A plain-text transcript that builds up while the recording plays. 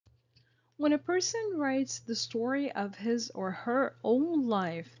When a person writes the story of his or her own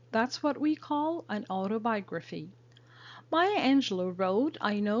life, that's what we call an autobiography. Maya Angelou wrote,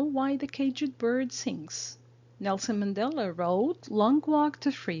 I Know Why the Caged Bird Sings. Nelson Mandela wrote, Long Walk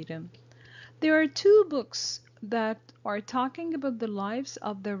to Freedom. There are two books that are talking about the lives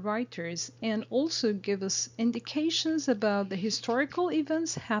of the writers and also give us indications about the historical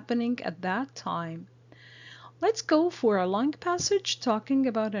events happening at that time. Let's go for a long passage talking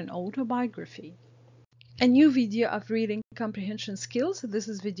about an autobiography. A new video of reading comprehension skills. This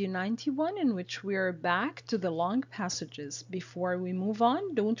is video 91 in which we are back to the long passages. Before we move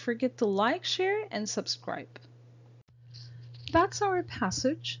on, don't forget to like, share, and subscribe. That's our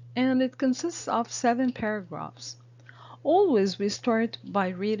passage, and it consists of 7 paragraphs. Always we start by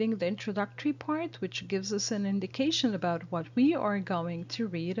reading the introductory part, which gives us an indication about what we are going to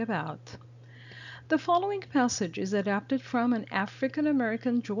read about. The following passage is adapted from an African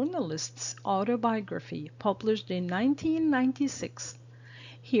American journalist's autobiography published in 1996.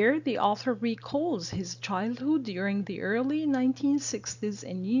 Here, the author recalls his childhood during the early 1960s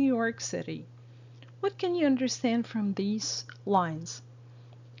in New York City. What can you understand from these lines?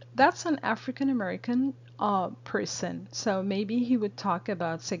 That's an African American person, so maybe he would talk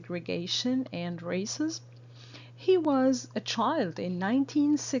about segregation and racism. He was a child in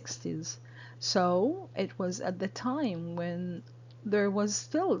 1960s, so it was at the time when there was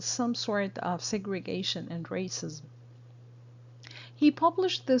still some sort of segregation and racism. He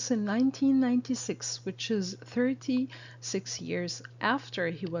published this in 1996, which is 36 years after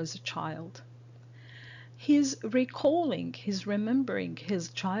he was a child. He's recalling, he's remembering his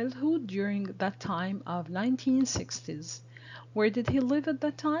childhood during that time of 1960s. Where did he live at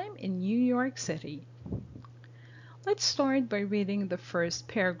that time? In New York City. Let's start by reading the first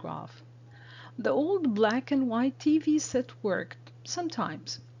paragraph. The old black and white TV set worked,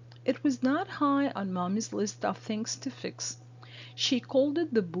 sometimes. It was not high on Mommy's list of things to fix. She called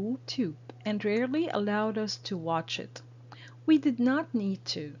it the boob tube and rarely allowed us to watch it. We did not need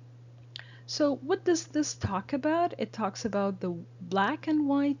to. So what does this talk about? It talks about the black and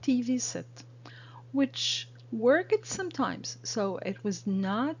white TV set, which worked sometimes, so it was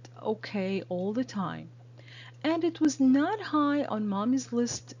not okay all the time. And it was not high on Mommy's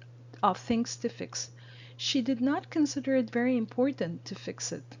list of things to fix. She did not consider it very important to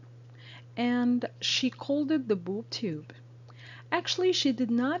fix it. And she called it the boob tube. Actually, she did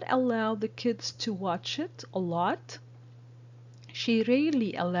not allow the kids to watch it a lot. She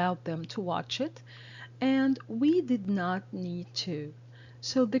rarely allowed them to watch it, and we did not need to.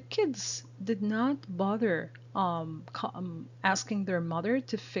 So the kids did not bother asking their mother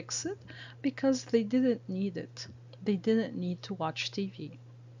to fix it because they didn't need it. They didn't need to watch TV.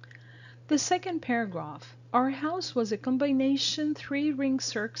 The second paragraph. Our house was a combination 3-ring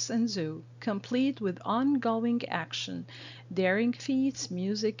circus and zoo, complete with ongoing action, daring feats,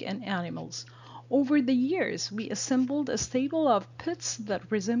 music, and animals. Over the years, we assembled a stable of pets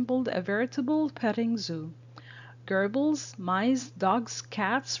that resembled a veritable petting zoo. Gerbils, mice, dogs,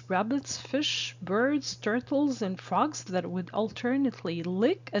 cats, rabbits, fish, birds, turtles, and frogs that would alternately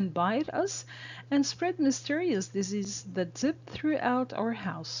lick and bite us and spread mysterious diseases that zipped throughout our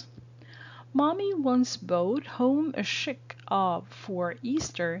house. Mommy once brought home a chick for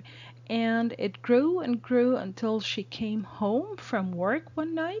Easter, and it grew and grew until she came home from work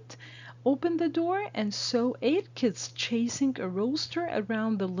one night, opened the door, and saw 8 kids chasing a rooster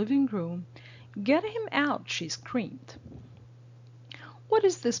around the living room. Get him out, she screamed. What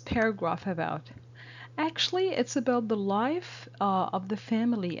is this paragraph about? Actually, it's about the life of the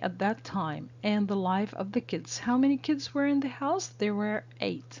family at that time and the life of the kids. How many kids were in the house? There were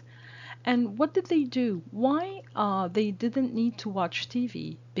 8. And what did they do? Why they didn't need to watch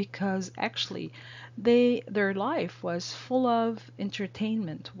TV? Because actually their life was full of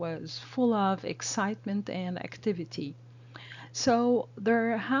entertainment, was full of excitement and activity. So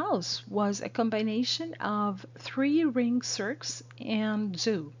their house was a combination of 3-ring circus and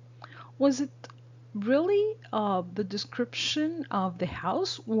zoo. Was it really the description of the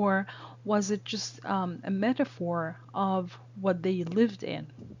house, or was it just a metaphor of what they lived in?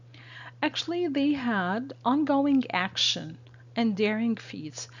 Actually, they had ongoing action and daring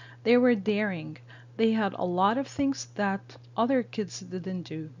feats. They were daring. They had a lot of things that other kids didn't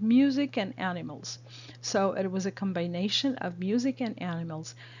do. Music and animals. So it was a combination of music and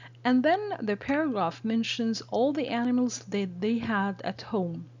animals. And then the paragraph mentions all the animals that they had at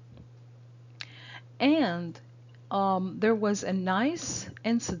home. And there was a nice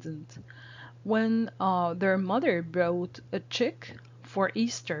incident when their mother brought a chick for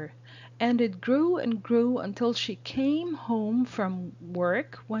Easter. And it grew and grew until she came home from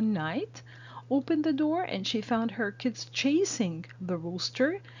work one night, opened the door, and she found her kids chasing the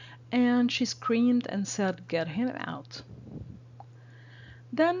rooster, and she screamed and said, "Get him out."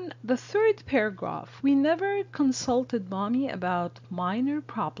 Then the third paragraph. We never consulted Mommy about minor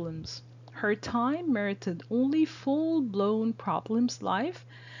problems. Her time merited only full-blown problems. Life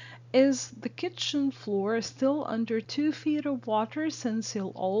is the kitchen floor still under 2 feet of water since you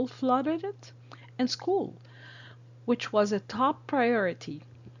all flooded it? And school, which was a top priority.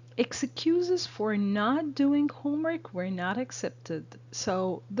 Excuses for not doing homework were not accepted.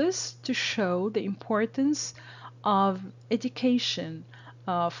 So this to show the importance of education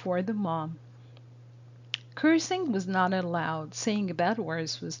for the mom. Cursing was not allowed. Saying bad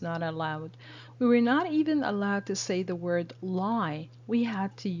words was not allowed. We were not even allowed to say the word lie. We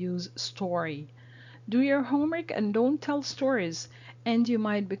had to use story. Do your homework and don't tell stories, and you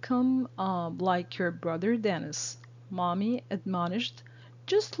might become like your brother Dennis. Mommy admonished.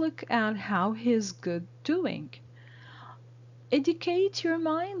 Just look at how he's good doing. Educate your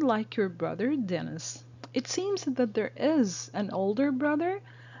mind like your brother Dennis. It seems that there is an older brother.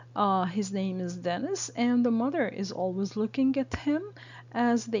 His name is Dennis, and the mother is always looking at him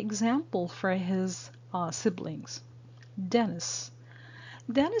as the example for his siblings. Dennis.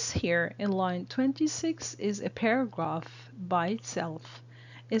 Dennis here in line 26 is a paragraph by itself,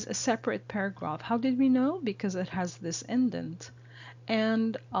 is a separate paragraph. How did we know? Because it has this indent.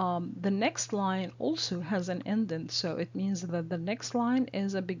 And the next line also has an indent, so it means that the next line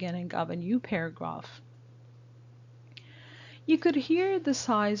is a beginning of a new paragraph. You could hear the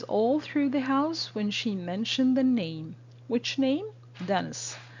sighs all through the house when she mentioned the name. Which name?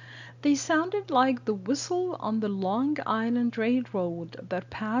 Dennis. They sounded like the whistle on the Long Island Railroad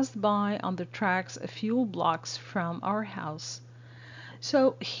that passed by on the tracks a few blocks from our house.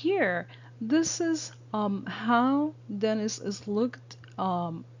 So here, this is how Dennis is looked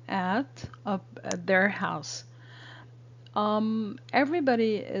at their house.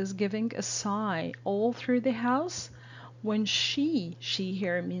 Everybody is giving a sigh all through the house when she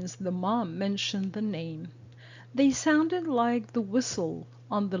here means the mom, mentioned the name. They sounded like the whistle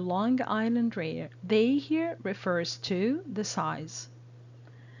on the Long Island Railroad. They here refers to the sighs.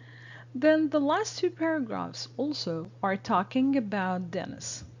 Then the last two paragraphs also are talking about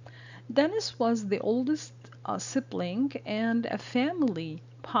Dennis. Dennis was the oldest sibling and a family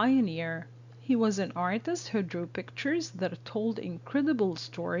pioneer. He was an artist who drew pictures that told incredible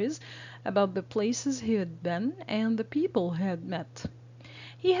stories about the places he had been and the people he had met.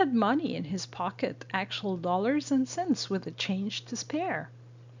 He had money in his pocket, actual dollars and cents with a change to spare.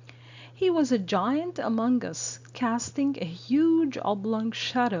 He was a giant among us, casting a huge oblong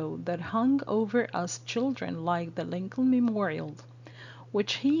shadow that hung over us children like the Lincoln Memorial,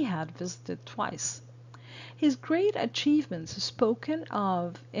 which he had visited twice. His great achievements spoken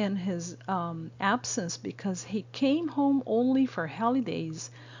of in his absence because he came home only for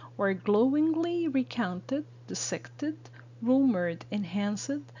holidays were glowingly recounted, dissected, rumored,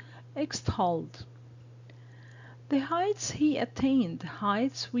 enhanced, extolled. The heights he attained,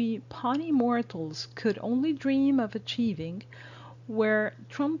 heights we puny mortals could only dream of achieving, were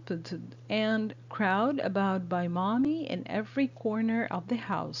trumpeted and crowed about by Mommy in every corner of the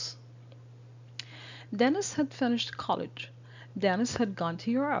house. Dennis had finished college. Dennis had gone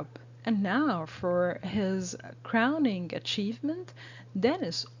to Europe. And now for his crowning achievement,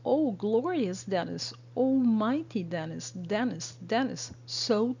 Dennis, oh glorious Dennis, oh mighty Dennis, Dennis, Dennis,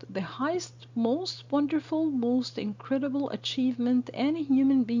 sought the highest, most wonderful, most incredible achievement any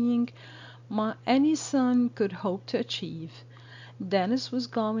human being, any son could hope to achieve. Dennis was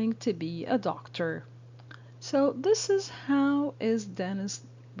going to be a doctor. So this is how is Dennis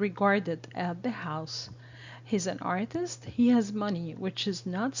regarded at the house. He's an artist, he has money, which is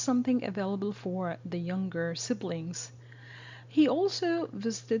not something available for the younger siblings. He also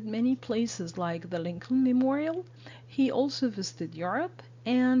visited many places like the Lincoln Memorial. He also visited Europe,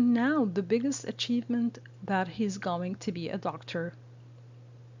 and now the biggest achievement that he's going to be a doctor.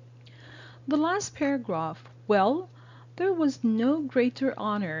 The last paragraph, well, there was no greater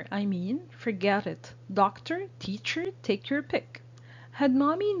honor. Forget it. Doctor, teacher, take your pick. Had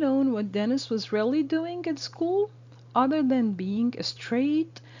Mommy known what Dennis was really doing at school, other than being a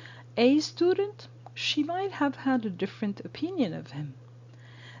straight A student, she might have had a different opinion of him.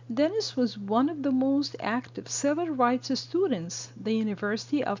 Dennis was one of the most active civil rights students the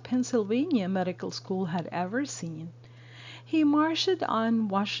University of Pennsylvania Medical School had ever seen. He marched on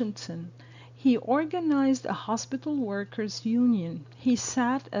Washington. He organized a hospital workers' union. He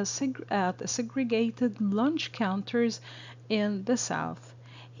sat at segregated lunch counters in the South.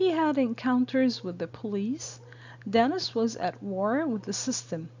 He had encounters with the police. Dennis was at war with the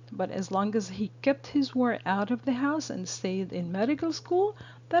system, but as long as he kept his war out of the house and stayed in medical school,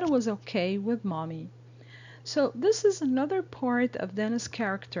 that was okay with mommy. So this is another part of Dennis'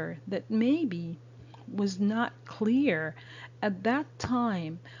 character that maybe was not clear at that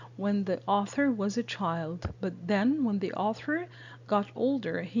time when the author was a child, but then when the author got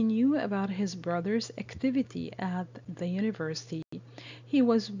older, he knew about his brother's activity at the university. He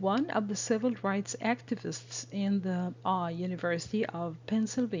was one of the civil rights activists in the University of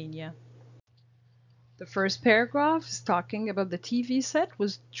Pennsylvania. The first paragraph is talking about the TV set,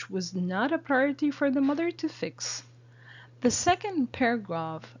 which was not a priority for the mother to fix. The second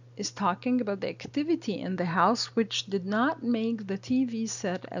paragraph is talking about the activity in the house, which did not make the TV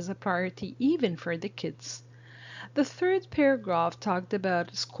set as a priority even for the kids. The third paragraph talked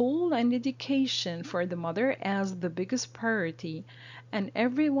about school and education for the mother as the biggest priority, and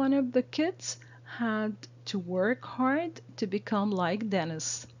every one of the kids had to work hard to become like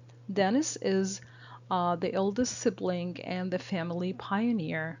Dennis. Dennis is the eldest sibling and the family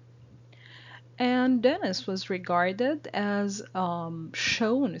pioneer. And Dennis was regarded as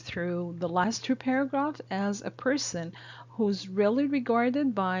shown through the last two paragraphs as a person who's really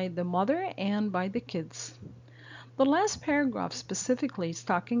regarded by the mother and by the kids. The last paragraph specifically is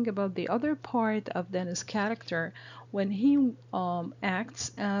talking about the other part of Dennis' character when he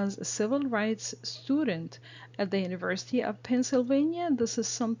acts as a civil rights student at the University of Pennsylvania. This is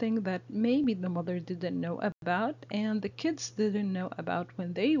something that maybe the mother didn't know about and the kids didn't know about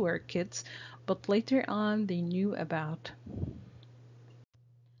when they were kids, but later on they knew about.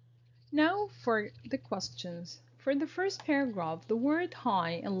 Now for the questions. For the first paragraph, the word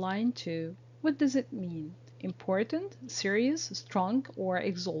high in line 2, what does it mean? Important, serious, strong, or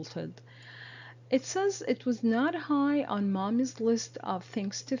exalted? It says it was not high on mommy's list of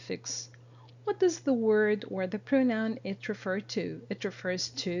things to fix. What does the word or the pronoun it refer to? It refers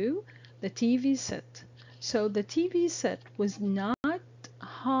to the TV set. So the TV set was not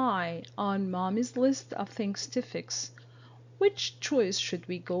high on mommy's list of things to fix. Which choice should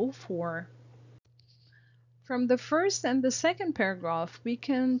we go for? From the first and the second paragraph, we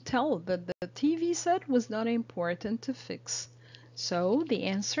can tell that the TV set was not important to fix. So the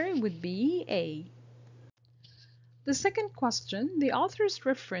answer would be A. The second question, the author's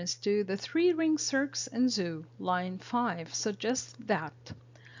reference to the three-ring circus and zoo, line 5, suggests that.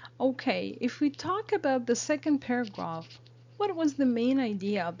 Okay, if we talk about the second paragraph, what was the main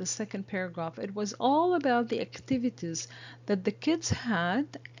idea of the second paragraph? It was all about the activities that the kids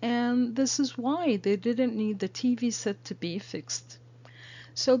had, and this is why they didn't need the TV set to be fixed.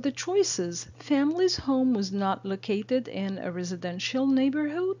 So the choices, family's home was not located in a residential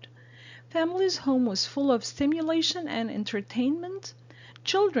neighborhood. Family's home was full of stimulation and entertainment.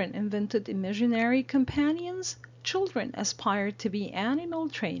 Children invented imaginary companions. Children aspired to be animal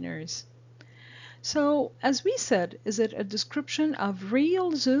trainers. So, as we said, is it a description of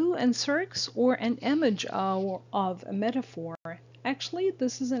real zoo and circus or an image of a metaphor? Actually,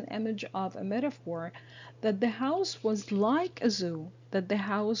 this is an image of a metaphor that the house was like a zoo, that the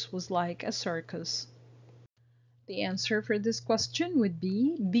house was like a circus. The answer for this question would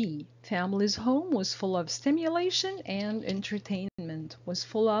be B. Family's home was full of stimulation and entertainment, was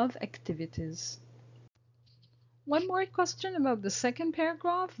full of activities. One more question about the second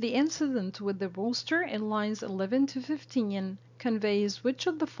paragraph. The incident with the rooster in lines 11 to 15 conveys which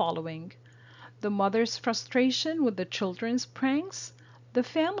of the following? The mother's frustration with the children's pranks, the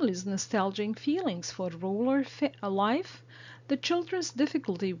family's nostalgic feelings for rural life, the children's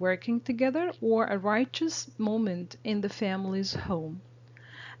difficulty working together, or a righteous moment in the family's home.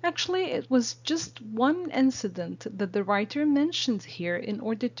 Actually, it was just one incident that the writer mentioned here in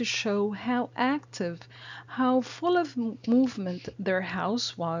order to show how active, how full of movement their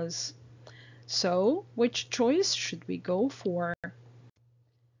house was. So, which choice should we go for?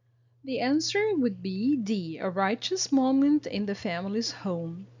 The answer would be D, a righteous moment in the family's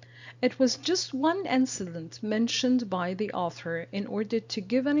home. It was just one incident mentioned by the author in order to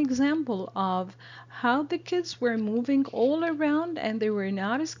give an example of how the kids were moving all around and they were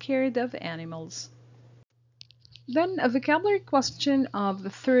not scared of animals. Then a vocabulary question of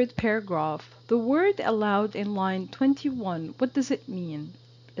the third paragraph. The word allowed in line 21, what does it mean?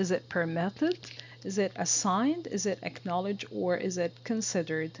 Is it permitted? Is it assigned? Is it acknowledged? Or is it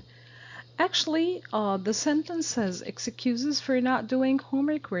considered? Actually, the sentence says excuses for not doing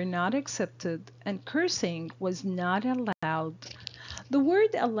homework were not accepted and cursing was not allowed. The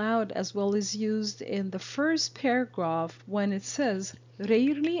word allowed as well is used in the first paragraph when it says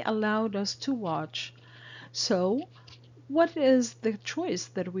rarely allowed us to watch. So, what is the choice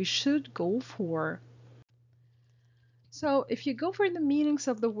that we should go for? So if you go for the meanings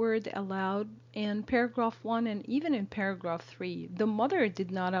of the word allowed in paragraph 1 and even in paragraph 3, the mother did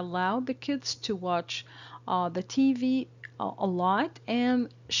not allow the kids to watch the TV a lot, and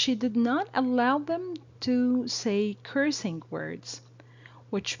she did not allow them to say cursing words,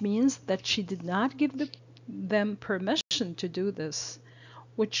 which means that she did not give them permission to do this,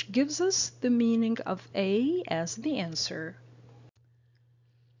 which gives us the meaning of A as the answer.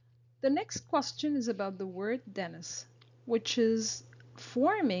 The next question is about the word Dennis, which is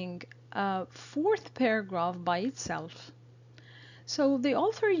forming a fourth paragraph by itself. So the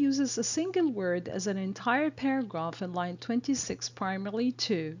author uses a single word as an entire paragraph in line 26, primarily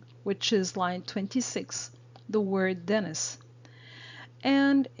 2, which is line 26, the word Dennis.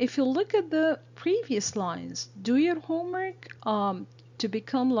 And if you look at the previous lines, do your homework to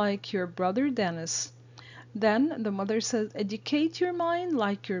become like your brother Dennis. Then the mother says, educate your mind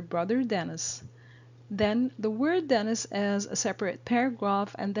like your brother Dennis. Then the word Dennis as a separate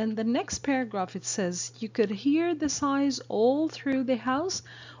paragraph, and then the next paragraph it says, you could hear the sighs all through the house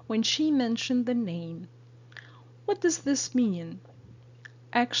when she mentioned the name. What does this mean?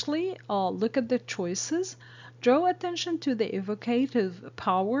 Actually, look at the choices. Draw attention to the evocative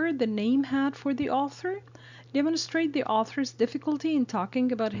power the name had for the author. Demonstrate the author's difficulty in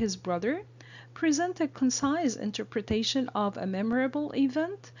talking about his brother. Present a concise interpretation of a memorable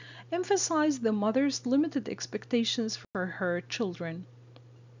event. Emphasize the mother's limited expectations for her children.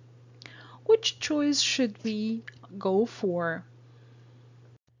 Which choice should we go for?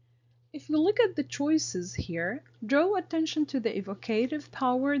 If we look at the choices here, draw attention to the evocative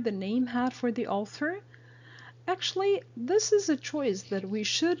power the name had for the author. Actually, this is a choice that we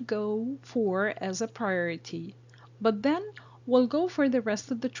should go for as a priority. But then we'll go for the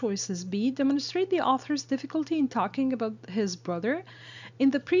rest of the choices. B, demonstrate the author's difficulty in talking about his brother.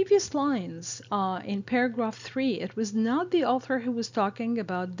 In the previous lines, in paragraph 3, it was not the author who was talking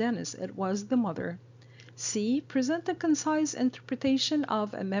about Dennis, it was the mother. C, present a concise interpretation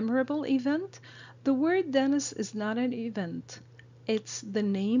of a memorable event. The word Dennis is not an event, it's the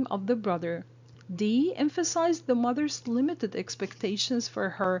name of the brother. D, emphasize the mother's limited expectations for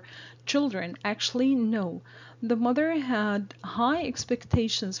her children. Actually, no. The mother had high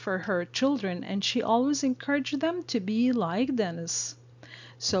expectations for her children and she always encouraged them to be like Dennis.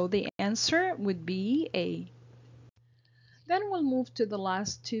 So the answer would be A. Then we'll move to the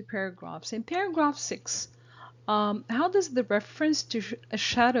last two paragraphs. In paragraph 6, how does the reference to a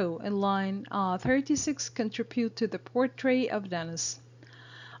shadow in line 36 contribute to the portrait of Dennis?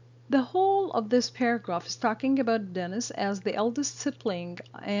 The whole of this paragraph is talking about Dennis as the eldest sibling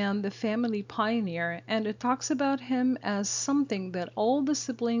and the family pioneer, and it talks about him as something that all the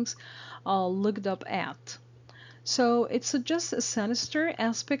siblings looked up at. So it suggests a sinister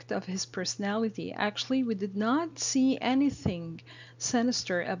aspect of his personality. Actually, we did not see anything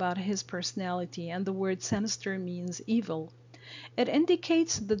sinister about his personality, and the word sinister means evil. It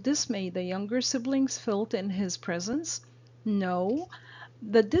indicates the dismay the younger siblings felt in his presence. No,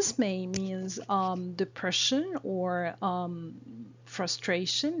 the dismay means depression or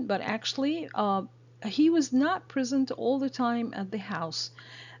frustration, but actually he was not present all the time at the house.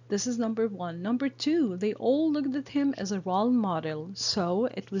 This is number 1. Number 2, they all looked at him as a role model, so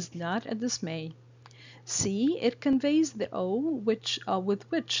it was not a dismay. C, it conveys the awe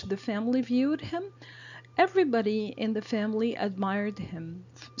with which the family viewed him. Everybody in the family admired him,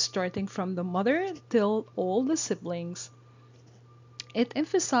 starting from the mother till all the siblings. It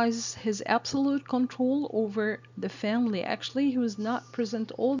emphasizes his absolute control over the family. Actually, he was not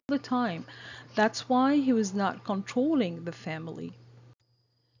present all the time. That's why he was not controlling the family.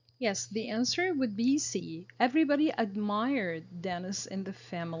 Yes, the answer would be C. Everybody admired Dennis in the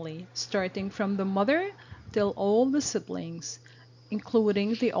family, starting from the mother till all the siblings,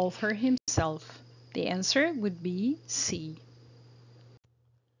 including the author himself. The answer would be C.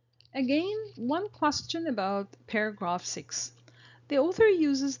 Again, one question about paragraph 6. The author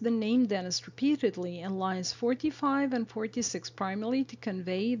uses the name Dennis repeatedly in lines 45 and 46 primarily to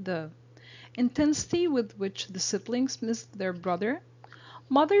convey the intensity with which the siblings missed their brother,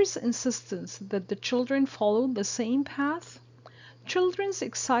 mother's insistence that the children follow the same path, children's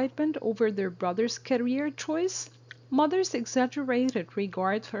excitement over their brother's career choice, mother's exaggerated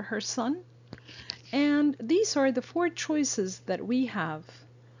regard for her son, and these are the 4 choices that we have.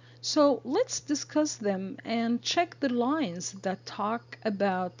 So let's discuss them and check the lines that talk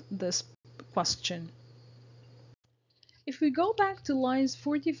about this question. If we go back to lines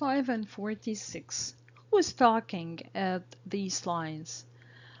 45 and 46, who is talking at these lines?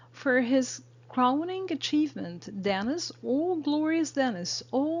 For his crowning achievement, Dennis, oh glorious Dennis,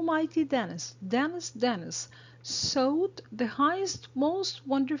 almighty Dennis, Dennis, sought the highest, most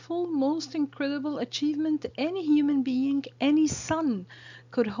wonderful, most incredible achievement any human being, any son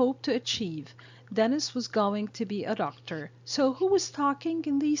could hope to achieve. Dennis was going to be a doctor. So who was talking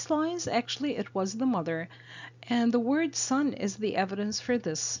in these lines? Actually, it was the mother. And the word son is the evidence for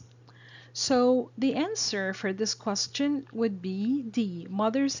this. So the answer for this question would be D,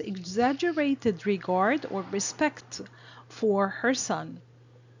 mother's exaggerated regard or respect for her son.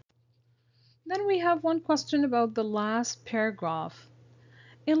 Then we have one question about the last paragraph.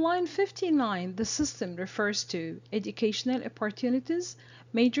 In line 59, the system refers to educational opportunities,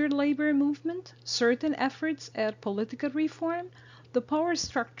 major labor movement, certain efforts at political reform, the power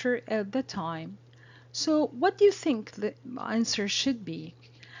structure at the time. So what do you think the answer should be?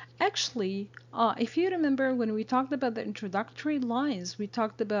 Actually, if you remember when we talked about the introductory lines, we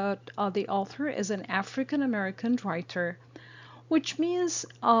talked about the author as an African American writer, which means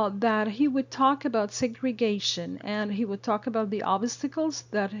that he would talk about segregation and he would talk about the obstacles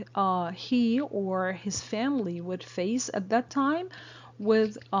that he or his family would face at that time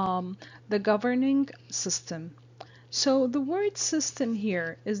with the governing system. So the word system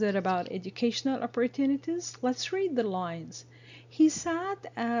here, is it about educational opportunities? Let's read the lines. He sat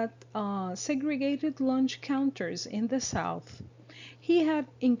at segregated lunch counters in the South. He had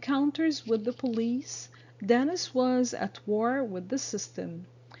encounters with the police. Dennis was at war with the system.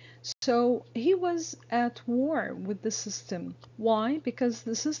 So he was at war with the system. Why? Because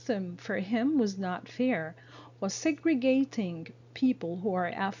the system for him was not fair, was segregating people who are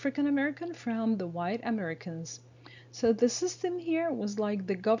African American from the white Americans. So the system here was like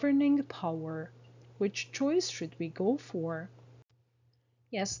the governing power. Which choice should we go for?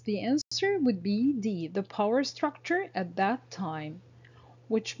 Yes, the answer would be D, the power structure at that time,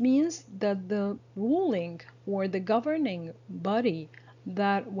 which means that the ruling or the governing body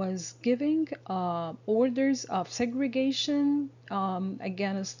that was giving orders of segregation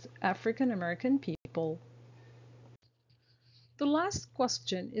against African American people. The last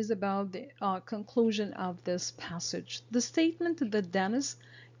question is about the conclusion of this passage. The statement that Dennis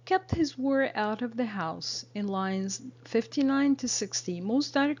kept his word out of the house in lines 59 to 60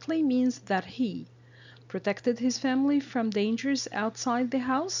 most directly means that he protected his family from dangers outside the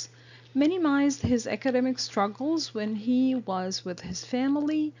house, minimized his academic struggles when he was with his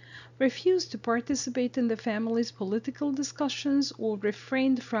family, refused to participate in the family's political discussions, or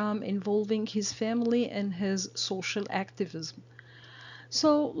refrained from involving his family in his social activism.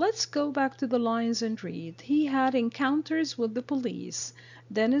 So let's go back to the lines and read. He had encounters with the police.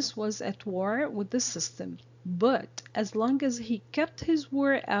 Dennis was at war with the system. But as long as he kept his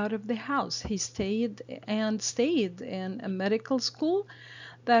word out of the house, he stayed in a medical school,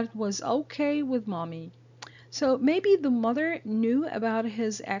 that was okay with mommy. So maybe the mother knew about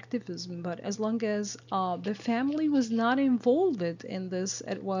his activism, but as long as the family was not involved in this,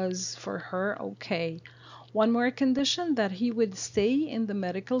 it was for her okay. One more condition, that he would stay in the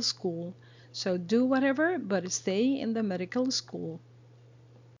medical school. So do whatever, but stay in the medical school.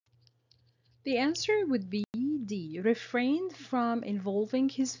 The answer would be D, refrained from involving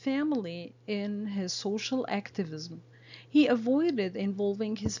his family in his social activism. He avoided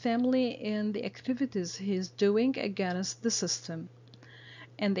involving his family in the activities he's doing against the system.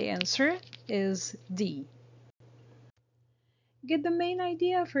 And the answer is D. Get the main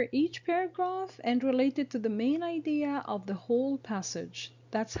idea for each paragraph and relate it to the main idea of the whole passage.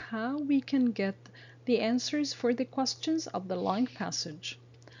 That's how we can get the answers for the questions of the long passage.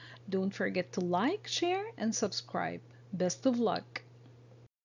 Don't forget to like, share, and subscribe. Best of luck!